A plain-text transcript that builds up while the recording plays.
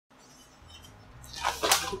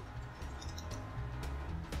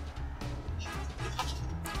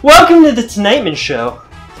Welcome to the Tonightman Show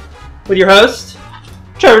with your host,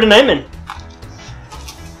 Trevor Tonightman.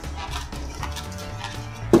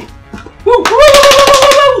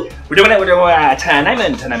 We're doing Tonightman,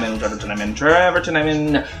 Trevor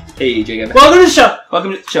Tonightman. Hey, Jacob. Welcome to the show.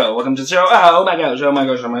 Welcome to the show. Welcome to the show. Oh my gosh, oh my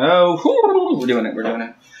gosh, oh my gosh. We're doing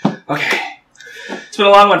it. Okay. It's been a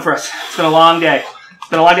long one for us. It's been a long day. It's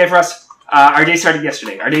been a long day for us. Our day started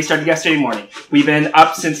yesterday. Morning. We've been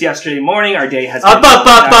up since yesterday morning. Our day has been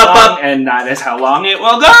up, and that is how long it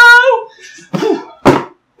will go.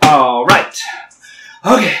 All right.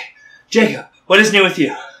 Okay, Jacob, what is new with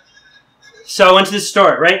you? So I went to the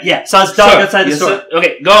store, right? Yeah. Saw this dog outside the store.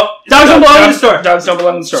 Okay, go. Dogs don't belong in the store. Dogs don't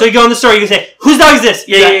belong in the store. So you go in the store, you can say, whose dog is this?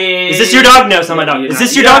 Yeah. Is this your dog? No, it's not my dog. Is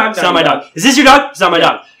this your dog? It's not my dog. Is this your dog? It's not my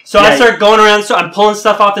dog. So I start going around, so I'm pulling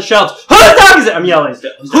stuff off the shelves. Whose dog is it? I'm yelling.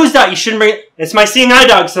 Whose dog? You shouldn't bring it. It's my seeing eye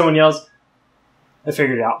dog, someone yells. I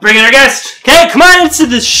figured it out. Bring in our guest. Okay, come on into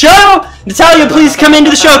the show. Natalia, please come into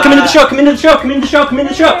the show. Come into the show. Come into the show. Come into the show. Come into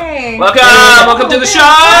the show. Hey. Welcome to the show.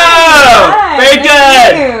 Hi, Very good.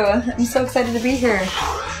 Thank you. I'm so excited to be here.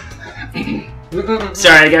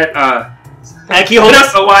 Sorry, I get Can you hold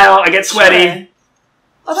us a while. I get sweaty. Sure.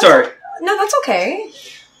 Oh, Sorry. No, that's okay.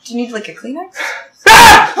 Do you need like a Kleenex?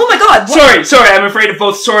 Ah! Oh my God! What? Sorry. I'm afraid of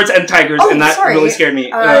both swords and tigers, and that really scared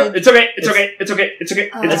me. It's okay. It's okay. It's okay.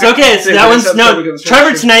 That one's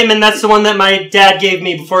Trevor Tonightman. That's the one that my dad gave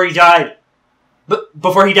me before he died. But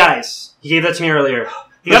before he dies, he gave that to me earlier.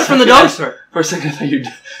 He got it from the dog store. For a second, I thought your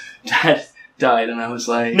dad died, and I was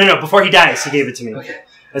like, No. Before he dies, he gave it to me. Okay.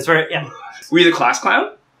 That's where. Yeah. Were you the class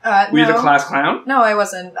clown? No. Were you the class clown? No, I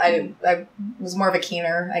wasn't. I was more of a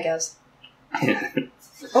keener, I guess.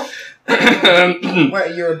 What,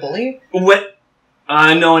 you were a bully? What?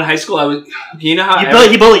 No, in high school I was. You know how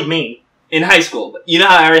he bullied me in high school. You know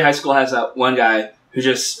how every high school has that one guy who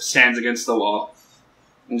just stands against the wall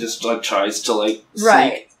and just like tries to like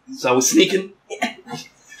right. Sneak. So I was sneaking.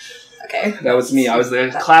 Okay. That was me. I was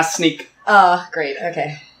the class sneak. Great.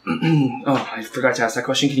 Okay. Oh, I forgot to ask that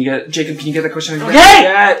question. Can you get Jacob? Can you get that question?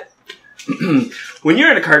 Okay. When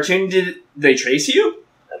you're in a cartoon, did they trace you?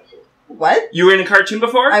 What? You were in a cartoon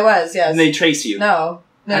before? I was, yes. And they trace you? No.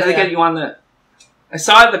 How did they get you on the... I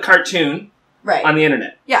saw the cartoon on the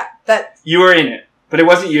internet. Yeah, that... You were in it. But it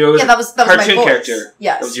wasn't you. It was that was cartoon my voice. Character.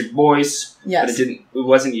 Yes. That was your voice. Yes. But it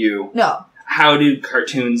wasn't you. No. How do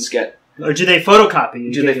cartoons get... Or do they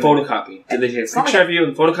photocopy? Do they photocopy? Did they take a picture of you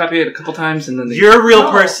and photocopy it a couple times and then they... You're a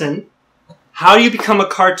real person. How do you become a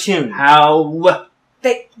cartoon? How...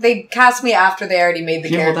 They cast me after they already made the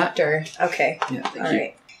character. Okay. Yeah, thank you.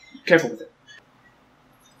 Right. Careful with it.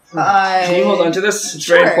 Can you hold on to this? It's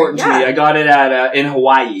very important to me. I got it at in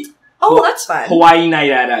Hawaii. Oh, that's fun. Hawaii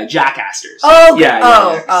night at Jack Astor's. Oh, yeah.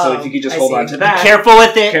 Oh, so if you could just hold on to that. Be careful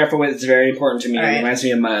with it. Careful with it. It's very important to me. Right. It reminds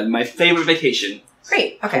me of my favorite vacation.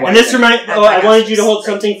 Great. Okay. And this I wanted you to hold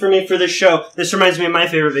something for me for this show. This reminds me of my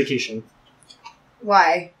favorite vacation.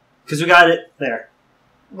 Why? Because we got it there.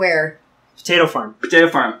 Where? Potato Farm. Potato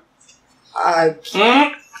Farm.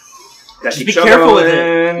 Just be careful with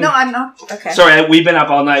it. No, I'm not. Okay. Sorry, we've been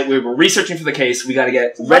up all night. We were researching for the case. We got to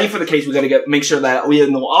get ready for the case. We got to make sure that we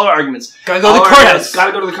know all our arguments. Gotta go to the courthouse.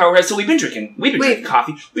 Gotta go to the courthouse. So we've been drinking. We've been drinking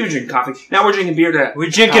coffee. We've been drinking coffee. Now we're drinking beer.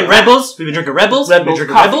 We're drinking Red Bulls. We've been drinking Red Bulls. Red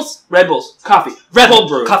Bulls. Red Bulls. Coffee. Cold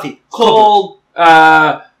brew. Coffee. Cold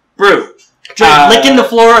brew. Licking the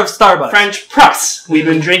floor of Starbucks. French press. We've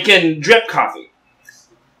been drinking drip coffee.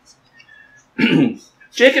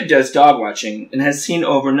 Jacob does dog watching and has seen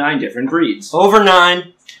over 9 different breeds. Over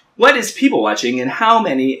 9. What is people watching and how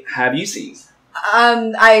many have you seen?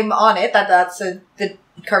 I'm on it. That's the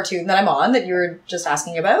cartoon that I'm on that you were just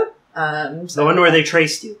asking about. The one where they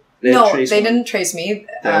traced you. They didn't trace me.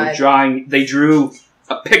 They drew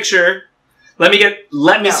a picture. Let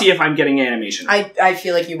me see if I'm getting animation. I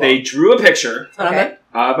feel like you will. They drew a picture of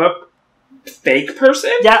a fake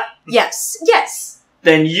person? Yeah. Yes.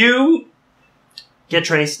 Then you... Get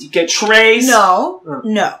traced. No.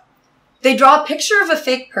 They draw a picture of a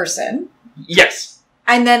fake person. Yes.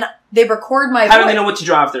 And then they record my voice. How do they know what to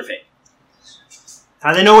draw if they're fake?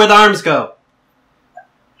 How do they know where the arms go?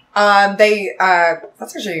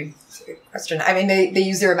 That's actually a good question. I mean, they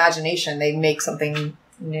use their imagination. They make something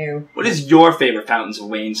new. What is your favorite Fountains of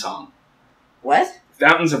Wayne song? What?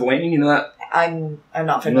 Fountains of Wayne, you know that? I'm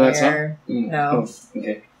not familiar. You know that song? No. Oh,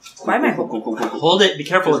 okay. Why am I cool. Hold it. Be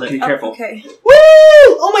careful with it. Be careful. Okay. Woo!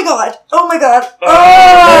 Oh my god!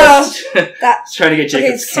 That's trying to get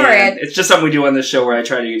Jacob's sorry. It's just something we do on this show where I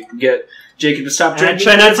try to get Jacob to stop drinking.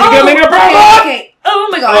 Try not to get a problem. Okay. Oh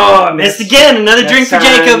my god! Oh, I missed again. Another drink for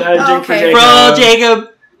Jacob. Another drink for Jacob.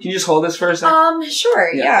 Can you just hold this for a second?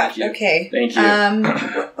 Sure. Yeah. Thank you. Okay. Thank you.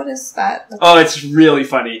 What is that? Oh, it's really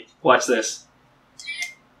funny. Watch this.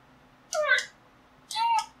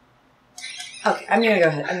 Okay, I'm gonna go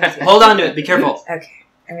ahead. Hold on to it. Be careful. Okay,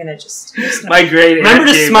 I'm gonna just. My great. Remember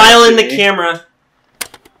to smile in the camera.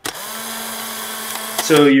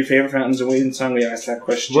 So, your favorite Fountains of Wayne song? We asked that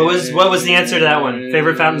question. What was the answer to that one?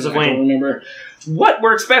 Favorite Fountains of I don't Wayne? remember. What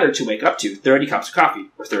works better to wake up to? 30 cups of coffee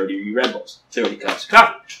or 30 Red Bulls? 30 cups of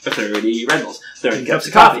coffee or 30 Red Bulls? 30 cups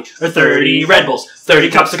of coffee or 30 Red Bulls? 30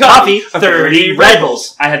 cups of coffee or 30 Red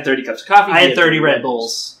Bulls? I had 30 cups of coffee. I had 30 Red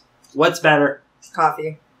Bulls. What's better?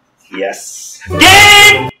 Coffee. Yes.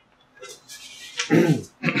 Game!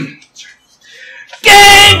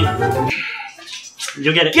 Game!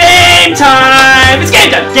 You'll get it. Game time! It's game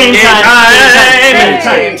time! Game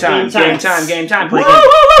time! Game time! Game time! Play game.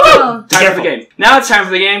 Oh. Time for the game. Now it's time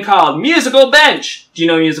for the game called Musical Bench. Do you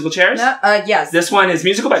know musical chairs? No, yes. This one is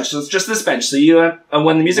musical bench, so it's just this bench. So you,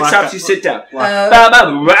 when the music stops, you sit down. I don't.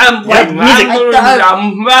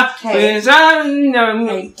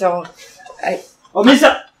 Oh, miss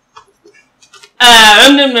up! Wait.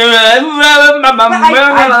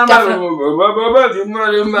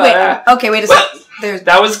 Okay. Wait a second.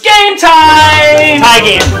 That was game time. Tie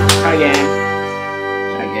game. Tie game.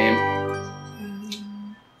 Tie game.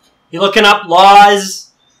 You looking up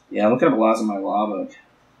laws? Yeah, I'm looking up laws in my law book.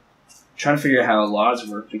 I'm trying to figure out how laws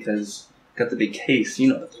work because I got the big case. You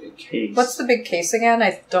know the big case. What's the big case again?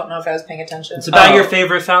 I don't know if I was paying attention. It's about your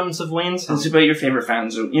favorite Fountains of Wayne. It's about your favorite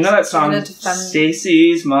Fountains of... You know that song?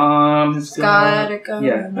 Stacy's mom has gotta go.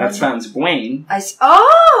 Yeah, that's Fountains of Wayne.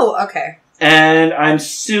 Oh, okay. And I'm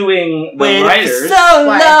suing the writers. So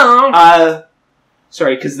long.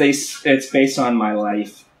 Sorry, because it's based on my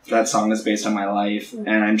life. That song is based on my life, and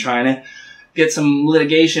I'm trying to get some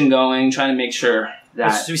litigation going, trying to make sure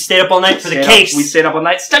that we stayed up all night for the case. We stayed up all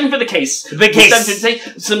night studying for the case. The big case.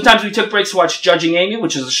 Sometimes we took breaks to watch Judging Amy,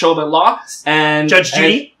 which is a show about law, and Judge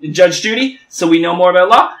Judy. Judge Judy. So we know more about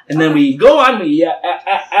law, and then we go on. Yeah.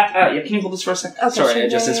 Can you hold this for a second? Okay, Sorry,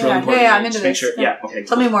 sure, it's really important. Yeah, I'm into this. Sure. Yeah. Okay.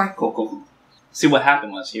 Tell me more. Cool. See what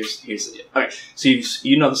happened was here's the deal. Okay, so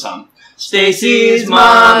you know the song. Stacy's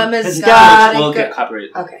mom has got. We'll get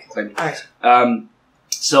copyrighted. Okay. All right.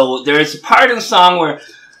 So there's a part in the song where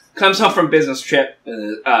comes home from business trip.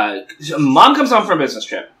 Mom comes home from business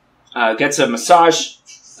trip. Gets a massage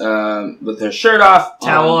with her shirt off.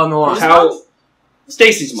 Towel on the lawn. Towel.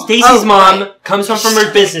 Stacy's mom. Stacy's mom comes home from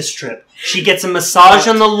her business trip. She gets a massage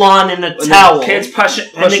on the lawn in a towel. The kid's pushing.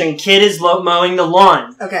 And the kid is mowing the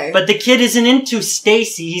lawn. Okay. But the kid isn't into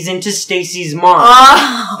Stacy. He's into Stacy's mom.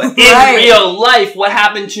 Oh, but in real life, what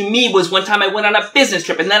happened to me was one time I went on a business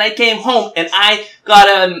trip, and then I came home, and I got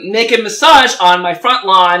a naked massage on my front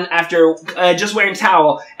lawn after just wearing a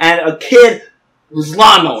towel, and a kid was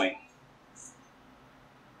lawn mowing.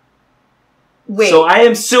 Wait. So I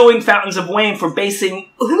am suing Fountains of Wayne for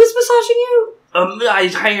basing... Who was massaging you? I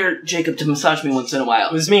hired Jacob to massage me once in a while.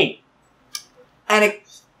 It was me. And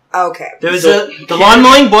okay. There was the lawn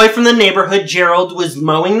mowing boy from the neighborhood, Gerald, was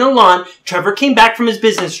mowing the lawn. Trevor came back from his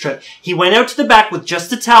business trip. He went out to the back with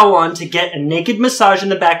just a towel on to get a naked massage in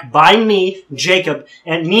the back by me, Jacob.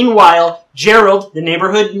 And meanwhile, Gerald, the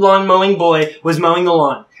neighborhood lawn mowing boy, was mowing the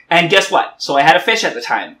lawn. And guess what? So I had a fish at the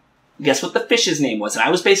time. Guess what the fish's name was? And I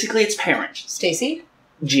was basically its parent. Stacy?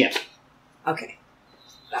 Jim. Okay.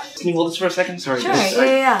 Can you hold this for a second? Sorry. Sure,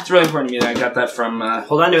 yeah. It's really important to me that I got that from...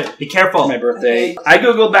 Hold on to it. Be careful. My birthday. Okay. I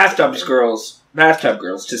Googled Bathtub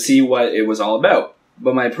Girls to see what it was all about.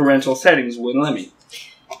 But my parental settings wouldn't let me.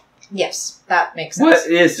 Yes, that makes sense. What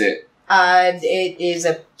is it? It is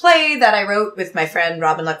a play that I wrote with my friend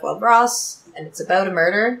Robin Luckwell Ross, and it's about a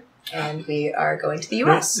murder, and we are going to the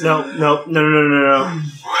U.S. No. Well,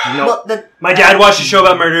 my dad watched a show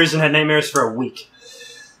about murders and had nightmares for a week.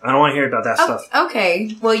 I don't want to hear about that stuff.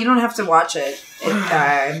 Okay. Well, you don't have to watch it.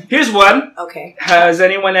 Here's one. Okay. Has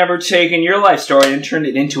anyone ever taken your life story and turned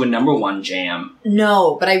it into a #1 jam?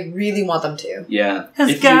 No, but I really want them to. Yeah.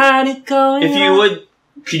 Has got it going. If you would,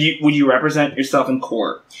 would you represent yourself in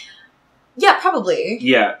court? Yeah, probably.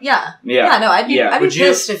 Yeah. Yeah. No, I'd be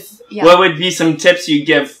pissed if. Yeah. What would be some tips you'd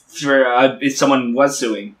give for if someone was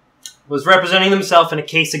suing? Was representing themselves in a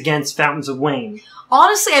case against Fountains of Wayne.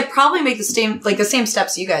 Honestly, I'd probably make the same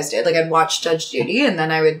steps you guys did. Like, I'd watch Judge Judy, and then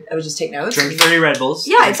I would just take notes. Drink 30 Red Bulls.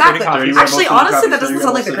 Yeah, exactly. Actually, honestly, that doesn't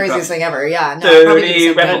sound like the craziest thing ever. Yeah, no,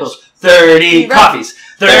 30 Red Bulls, 30 coffees,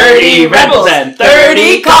 30 Red Bulls, and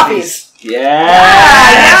 30 coffees.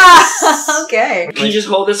 Yeah. Okay. Can you just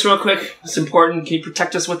hold this real quick? It's important. Can you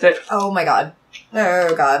protect us with it? Oh my god.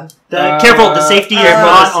 Oh God. Careful, the safety is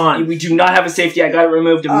not on. We do not have a safety. I got it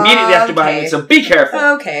removed immediately after buying it, so be careful.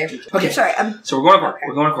 Okay. Okay. Sorry. So we're going to court. Okay.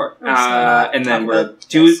 We're going to court. And then we'll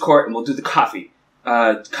do court, and we'll do the coffee.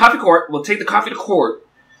 Coffee court. We'll take the coffee to court,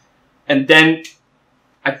 and then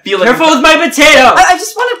I feel like careful with my potato. I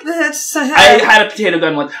just wanted to. I had a potato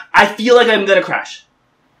gun once. I feel like I'm gonna crash.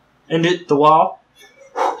 And hit the wall.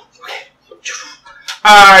 Okay.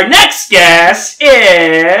 Our next guest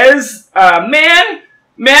is a man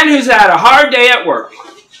who's had a hard day at work.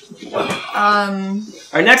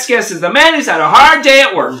 Our next guest is the man who's had a hard day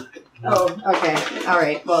at work. Oh, okay. All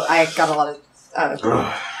right. Well, I got a lot of.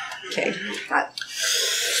 Okay. Got.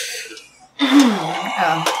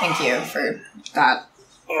 Thank you for that.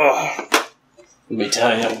 Let me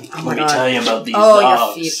tell you. Let me tell you about these dogs.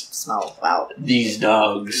 dogs. Your feet smell loud. These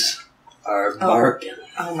dogs are barking.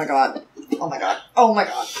 Oh my god. Oh my god. Oh my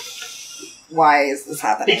god. Why is this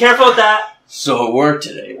happening? Be careful with that. So at work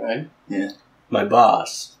today, right? Yeah. My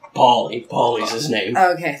boss, Paulie's his name.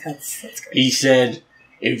 Okay, that's great. He said,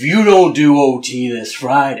 if you don't do OT this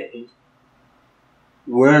Friday,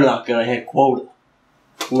 we're not gonna hit quota.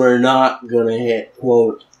 We're not gonna hit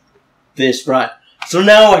quota this Friday. So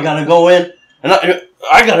now I gotta go in, and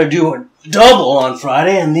I gotta do a double on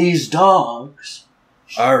Friday, and these dogs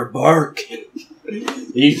are barking.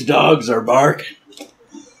 These dogs are barking.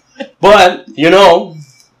 But, you know,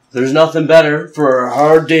 there's nothing better for a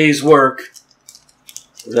hard day's work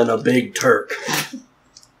than a big Turk.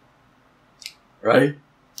 Right?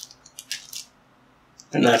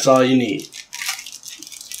 And that's all you need.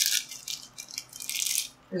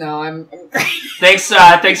 No, I'm Thanks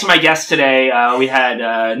to my guest today. We had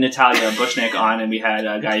Natalia Bushnik on, and we had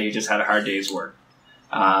a guy who just had a hard day's work.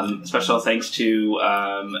 Special thanks to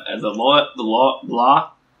the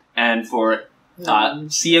law, and for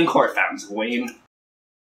Suing Fountains of Wayne.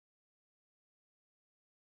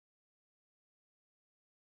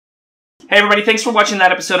 Hey everybody, thanks for watching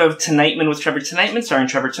that episode of Tonightman with Trevor Tonightman, starring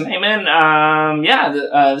Trevor Tonightman.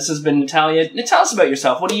 This has been Natalia. Tell us about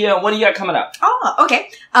yourself. What do you got coming up? Oh, okay.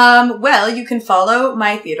 Well, you can follow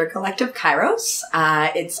my theater collective, Kairos.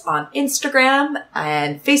 It's on Instagram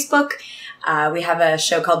and Facebook. We have a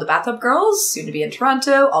show called The Bathtub Girls, soon to be in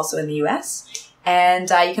Toronto, also in the US. And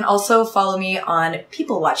you can also follow me on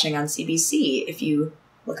People Watching on CBC. If you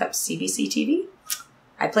look up CBC TV,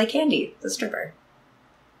 I play Candy, the stripper.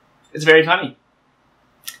 It's very funny.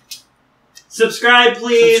 Subscribe,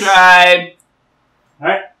 please. Subscribe. All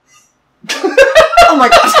right. Oh my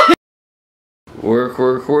gosh.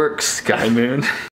 Work, Sky Moon.